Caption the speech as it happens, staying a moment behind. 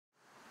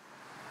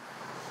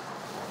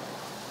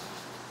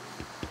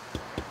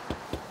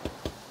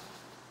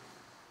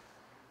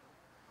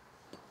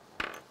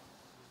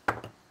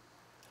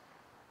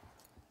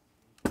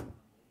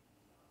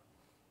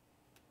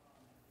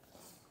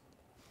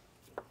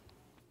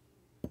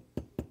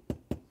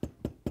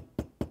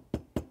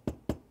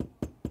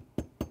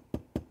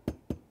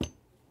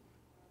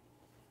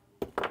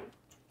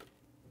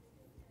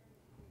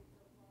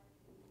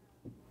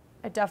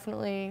I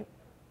definitely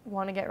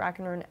want to get Rackk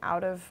and Ruin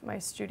out of my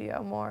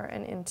studio more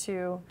and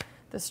into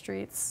the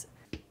streets.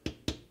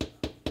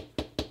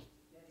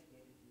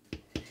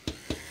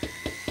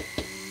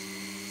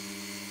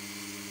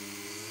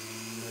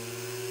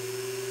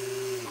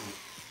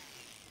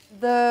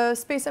 The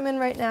space I'm in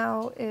right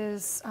now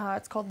is,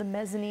 it's called the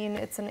mezzanine.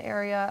 It's an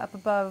area up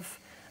above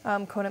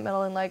Conant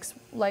Metal and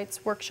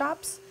Lights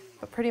workshops.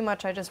 But pretty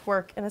much I just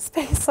work in a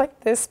space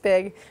like this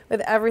big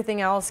with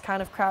everything else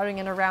kind of crowding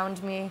in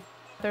around me.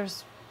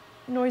 There's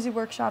noisy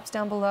workshops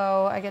down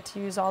below. I get to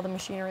use all the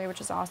machinery, which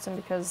is awesome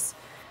because,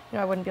 you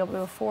know, I wouldn't be able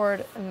to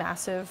afford a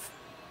massive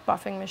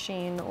buffing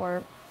machine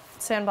or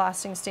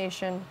sandblasting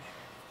station.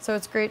 So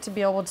it's great to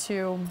be able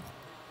to,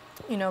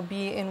 you know,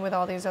 be in with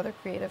all these other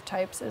creative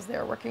types as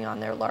they're working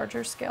on their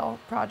larger scale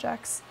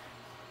projects.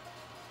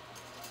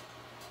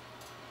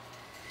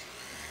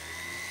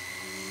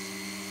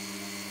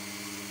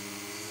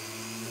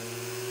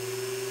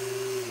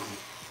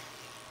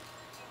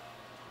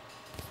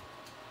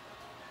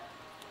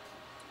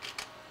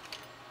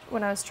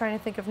 When I was trying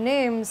to think of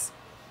names,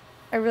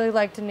 I really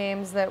liked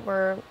names that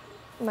were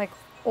like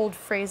old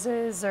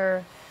phrases,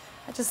 or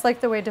I just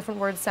liked the way different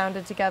words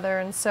sounded together.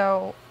 And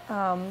so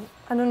I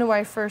don't know why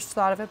I first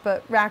thought of it,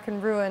 but Rackk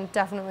and Ruin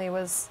definitely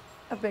was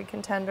a big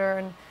contender.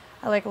 And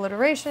I like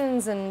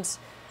alliterations, and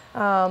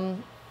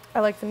I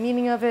like the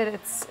meaning of it.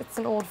 It's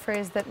an old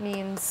phrase that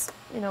means,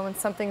 you know, when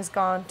something's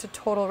gone to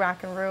total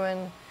rack and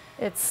ruin,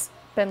 it's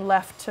been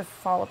left to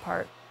fall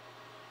apart.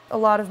 A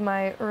lot of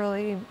my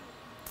early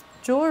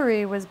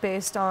jewelry was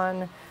based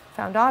on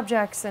found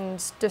objects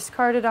and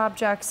discarded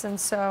objects, and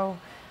so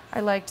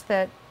I liked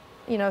that,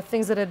 you know,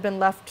 things that had been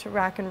left to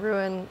rack and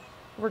ruin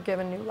were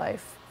given new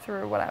life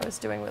through what I was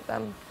doing with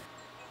them.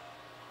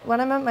 When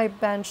I'm at my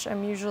bench,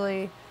 I'm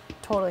usually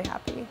totally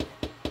happy.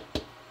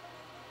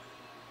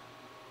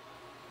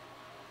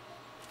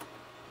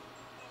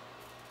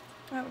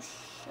 Oh,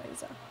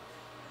 shiza.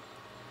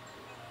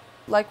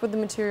 Like with the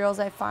materials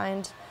I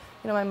find,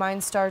 you know, my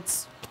mind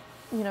starts,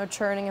 you know,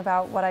 churning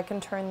about what I can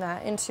turn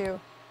that into.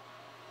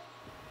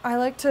 I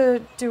like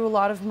to do a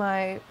lot of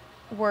my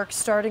work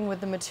starting with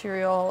the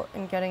material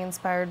and getting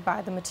inspired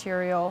by the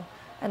material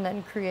and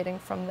then creating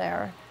from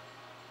there.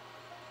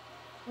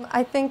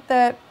 I think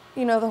that,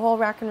 you know, the whole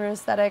rack and ruin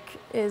aesthetic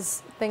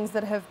is things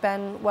that have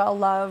been well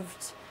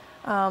loved,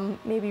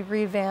 maybe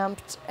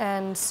revamped,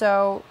 and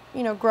so,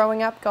 you know,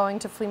 growing up, going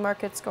to flea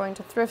markets, going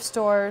to thrift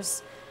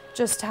stores,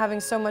 just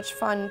having so much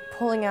fun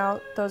pulling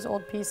out those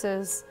old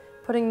pieces,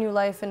 putting new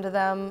life into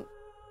them.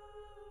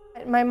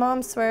 My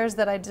mom swears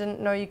that I didn't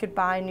know you could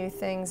buy new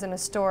things in a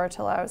store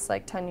till I was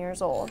like 10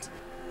 years old.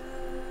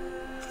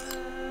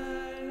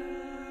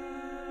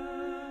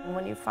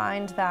 When you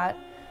find that,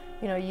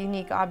 you know,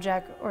 unique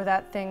object or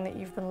that thing that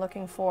you've been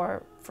looking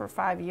for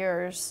 5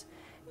 years,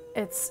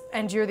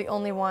 and you're the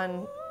only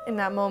one in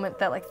that moment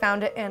that like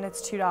found it and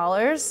it's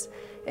 $2,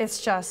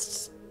 it's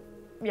just,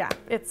 yeah,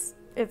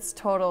 it's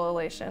total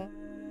elation.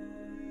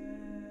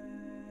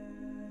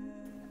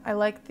 I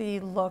like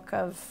the look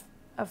of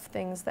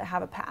things that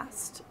have a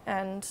past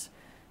and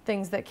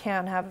things that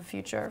can have a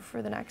future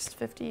for the next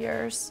 50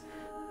 years.